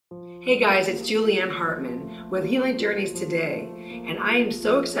Hey guys, it's Julieann Hartman with Healing Journeys Today, and I am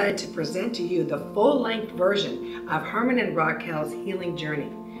so excited to present to you the full-length version of Herman and Racquel's healing journey.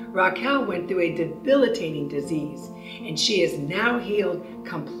 Racquel went through a debilitating disease, and she is now healed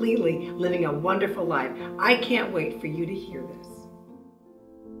completely, living a wonderful life. I can't wait for you to hear this.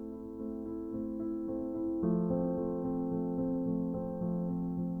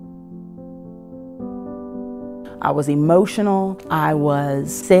 I was emotional, I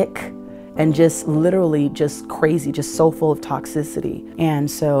was sick, and just literally just crazy, just so full of toxicity.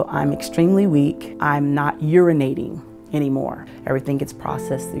 And so I'm extremely weak. I'm not urinating anymore. Everything gets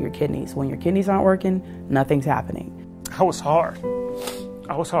processed through your kidneys. When your kidneys aren't working, nothing's happening. I was hard.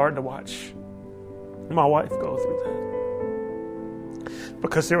 I was hard to watch my wife go through that.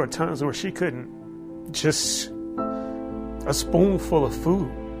 Because there were times where she couldn't, just a spoonful of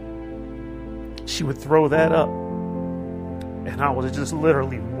food, she would throw that up. And I was just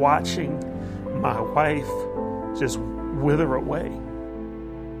literally watching my wife just wither away.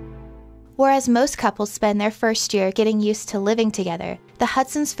 Whereas most couples spend their first year getting used to living together, the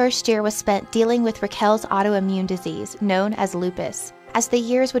Hudsons' first year was spent dealing with Racquel's autoimmune disease, known as lupus. As the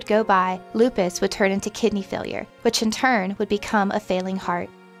years would go by, lupus would turn into kidney failure, which in turn would become a failing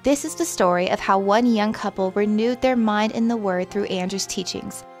heart. This is the story of how one young couple renewed their mind in the Word through Andrew's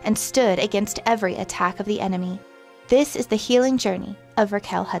teachings and stood against every attack of the enemy. This is the healing journey of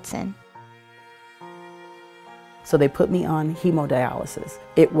Racquel Hudson. So they put me on hemodialysis.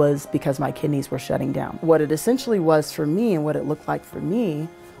 It was because my kidneys were shutting down. What it essentially was for me and what it looked like for me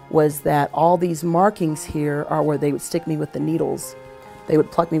was that all these markings here are where they would stick me with the needles. They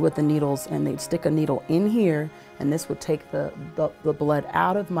would pluck me with the needles and they'd stick a needle in here, and this would take the blood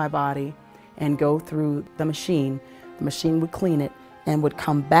out of my body and go through the machine. The machine would clean it and would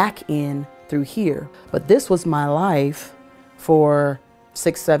come back in through here. But this was my life for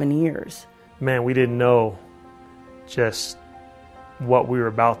 6-7 years. Man, we didn't know just what we were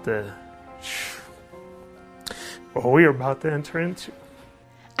about to enter into.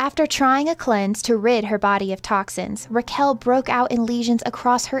 After trying a cleanse to rid her body of toxins, Racquel broke out in lesions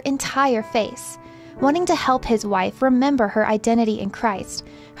across her entire face. Wanting to help his wife remember her identity in Christ,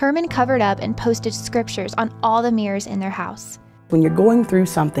 Herman covered up and posted scriptures on all the mirrors in their house. When you're going through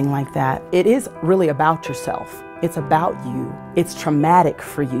something like that, it is really about yourself. It's about you. It's traumatic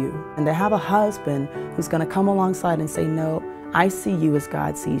for you. And to have a husband who's going to come alongside and say, no, I see you as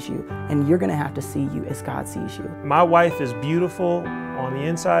God sees you, and you're going to have to see you as God sees you. My wife is beautiful on the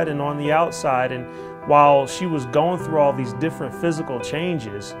inside and on the outside, and while she was going through all these different physical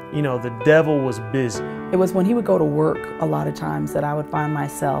changes, you know, the devil was busy. It was when he would go to work a lot of times that I would find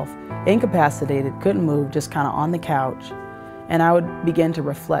myself incapacitated, couldn't move, just kind of on the couch. And I would begin to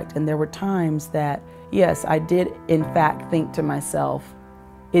reflect, and there were times that, yes, I did in fact think to myself,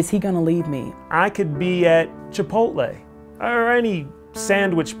 is he going to leave me? I could be at Chipotle or any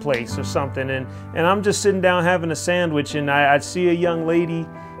sandwich place or something, and I'm just sitting down having a sandwich, and I'd see a young lady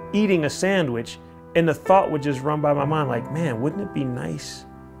eating a sandwich, and the thought would just run by my mind like, man, wouldn't it be nice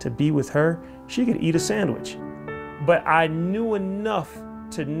to be with her? She could eat a sandwich. But I knew enough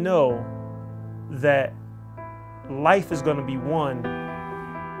to know that life is going to be won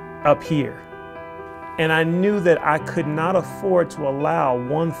up here. And I knew that I could not afford to allow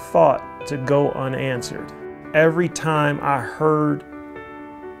one thought to go unanswered. Every time I heard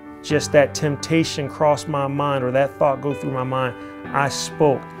just that temptation cross my mind or that thought go through my mind, I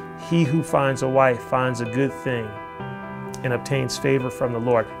spoke, "He who finds a wife finds a good thing and obtains favor from the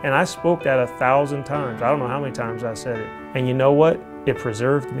Lord." And I spoke that 1,000 times. I don't know how many times I said it. And you know what? It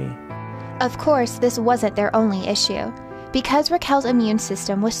preserved me. Of course, this wasn't their only issue. Because Racquel's immune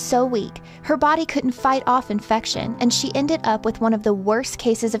system was so weak, her body couldn't fight off infection, and she ended up with one of the worst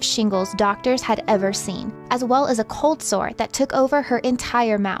cases of shingles doctors had ever seen, as well as a cold sore that took over her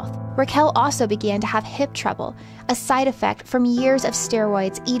entire mouth. Racquel also began to have hip trouble, a side effect from years of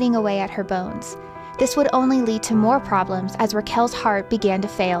steroids eating away at her bones. This would only lead to more problems as Racquel's heart began to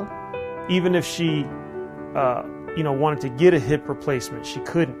fail. Even if she wanted to get a hip replacement, she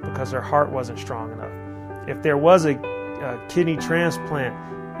couldn't because her heart wasn't strong enough. If there was a kidney transplant,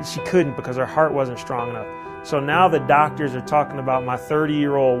 she couldn't because her heart wasn't strong enough. So now the doctors are talking about my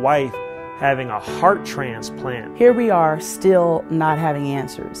 30-year-old wife having a heart transplant. Here we are still not having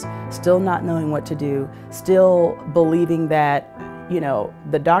answers, still not knowing what to do, still believing that,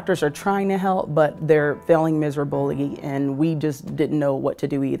 the doctors are trying to help, but they're failing miserably, and we just didn't know what to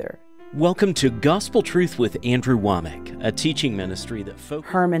do either. Welcome to Gospel Truth with Andrew Womack, a teaching ministry that focuses.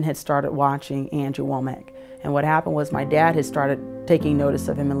 Herman had started watching Andrew Womack, and what happened was my dad had started taking notice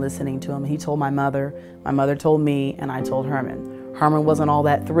of him and listening to him. He told my mother told me, and I told Herman. Herman wasn't all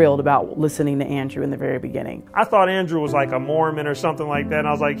that thrilled about listening to Andrew in the very beginning. I thought Andrew was like a Mormon or something like that. And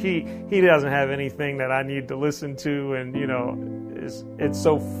I was like, he doesn't have anything that I need to listen to. And, you know, it's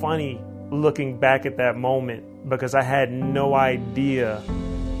so funny looking back at that moment because I had no idea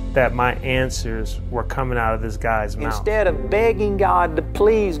that my answers were coming out of this guy's mouth. Instead of begging God to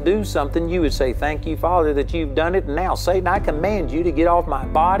please do something, you would say, thank you, Father, that you've done it. And now, Satan, I command you to get off my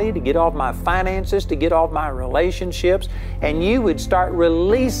body, to get off my finances, to get off my relationships. And you would start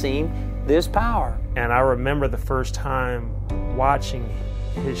releasing this power. And I remember the first time watching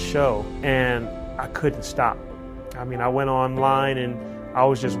his show, and I couldn't stop. I mean, I went online and I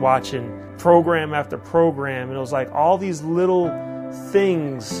was just watching program after program, and it was like all these little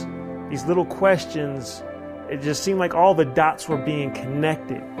things, these little questions, it just seemed like all the dots were being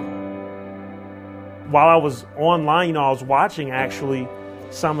connected. While I was online, you know, I was watching actually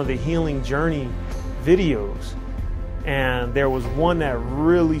some of the Healing Journey videos, and there was one that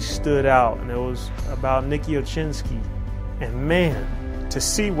really stood out, and it was about Niki Ochenski. And man, to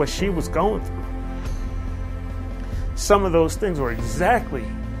see what she was going through, some of those things were exactly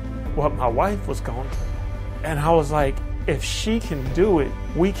what my wife was going through. And I was like, if she can do it,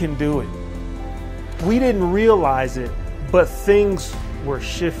 we can do it. We didn't realize it, but things were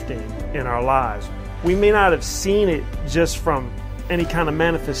shifting in our lives. We may not have seen it just from any kind of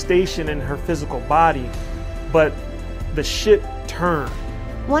manifestation in her physical body, but the ship turned.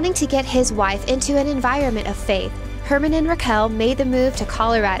 Wanting to get his wife into an environment of faith, Herman and Racquel made the move to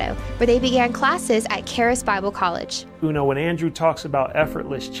Colorado, where they began classes at Charis Bible College. You know, when Andrew talks about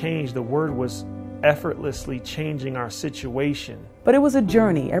effortless change, the word was effortlessly changing our situation. But it was a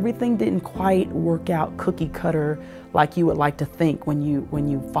journey. Everything didn't quite work out cookie cutter like you would like to think when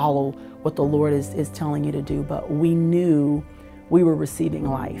you follow what the Lord is telling you to do. But we knew we were receiving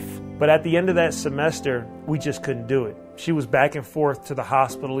life. But at the end of that semester, we just couldn't do it. She was back and forth to the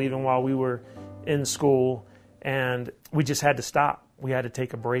hospital even while we were in school, and we just had to stop. We had to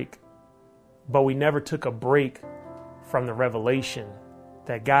take a break. But we never took a break from the revelation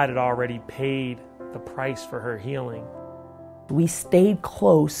that God had already paid the price for her healing. We stayed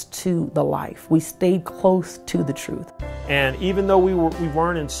close to the life. We stayed close to the truth. And even though we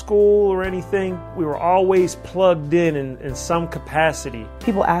weren't in school or anything, we were always plugged in some capacity.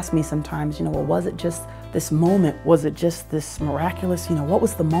 People ask me sometimes, you know, well, was it just this moment? Was it just this miraculous, you know, what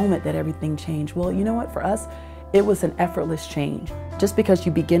was the moment that everything changed? Well, you know what, for us, it was an effortless change. Just because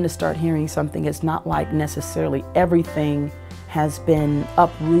you begin to start hearing something, it's not like necessarily everything has been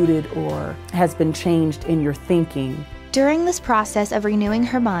uprooted or has been changed in your thinking. During this process of renewing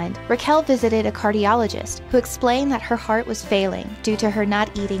her mind, Racquel visited a cardiologist who explained that her heart was failing due to her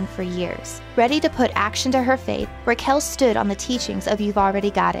not eating for years. Ready to put action to her faith, Racquel stood on the teachings of You've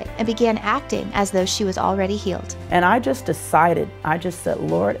Already Got It and began acting as though she was already healed. And I just decided, I just said,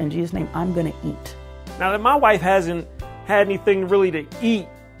 Lord, in Jesus' name, I'm going to eat. Now that my wife hasn't had anything really to eat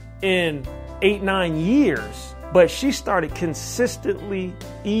in 8-9 years, but she started consistently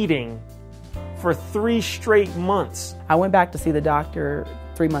eating for 3 straight months. I went back to see the doctor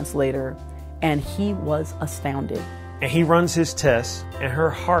 3 months later, and he was astounded. And he runs his tests, and her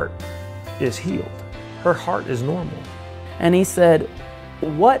heart is healed. Her heart is normal. And he said,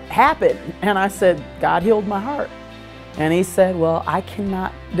 what happened? And I said, God healed my heart. And he said, well, I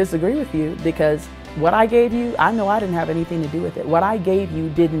cannot disagree with you because what I gave you, I know I didn't have anything to do with it. What I gave you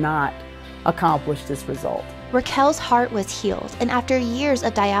did not accomplish this result. Racquel's heart was healed, and after years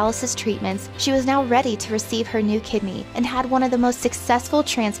of dialysis treatments, she was now ready to receive her new kidney and had one of the most successful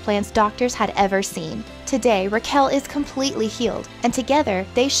transplants doctors had ever seen. Today, Racquel is completely healed, and together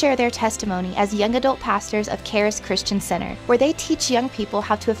they share their testimony as young adult pastors of Charis Christian Center, where they teach young people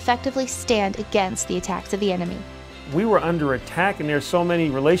how to effectively stand against the attacks of the enemy. We were under attack, and there's so many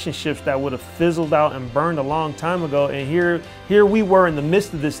relationships that would have fizzled out and burned a long time ago, and here we were in the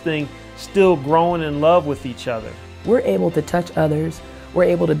midst of this thing, still growing in love with each other. We're able to touch others. We're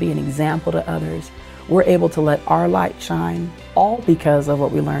able to be an example to others. We're able to let our light shine, all because of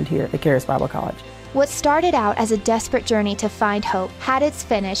what we learned here at Charis Bible College. What started out as a desperate journey to find hope had its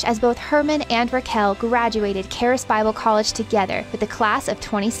finish as both Herman and Racquel graduated Charis Bible College together with the class of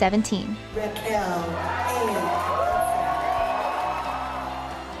 2017.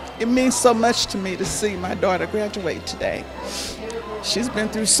 It means so much to me to see my daughter graduate today. She's been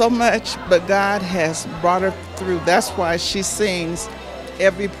through so much, but God has brought her through. That's why she sings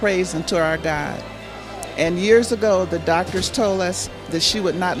every praise unto our God. And years ago, the doctors told us that she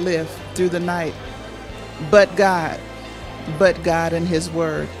would not live through the night. But God and His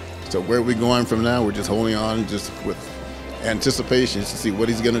Word. So where are we going from now? We're just holding on just with anticipation to see what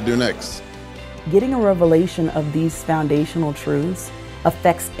He's going to do next. Getting a revelation of these foundational truths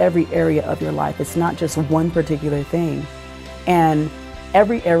affects every area of your life. It's not just one particular thing. And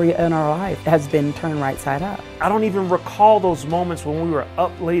every area in our life has been turned right side up. I don't even recall those moments when we were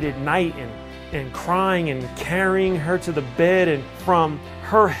up late at night and crying and carrying her to the bed, and from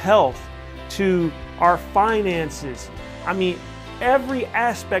her health to our finances. I mean, every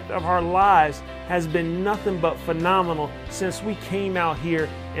aspect of our lives has been nothing but phenomenal since we came out here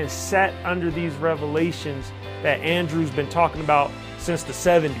and sat under these revelations that Andrew's been talking about since the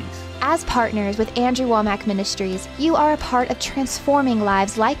 70s. As partners with Andrew Wommack Ministries, you are a part of transforming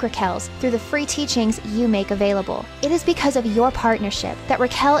lives like Racquel's through the free teachings you make available. It is because of your partnership that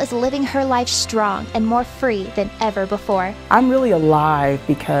Racquel is living her life strong and more free than ever before. I'm really alive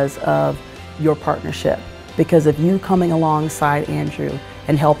because of your partnership, because of you coming alongside Andrew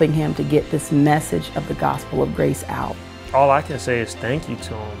and helping him to get this message of the gospel of grace out. All I can say is thank you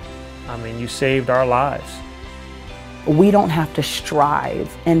to him. I mean, you saved our lives. We don't have to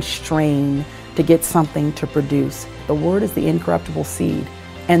strive and strain to get something to produce. The word is the incorruptible seed,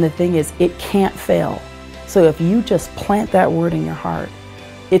 and the thing is, it can't fail. So if you just plant that word in your heart,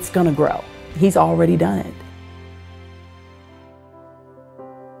 it's gonna grow. He's already done it.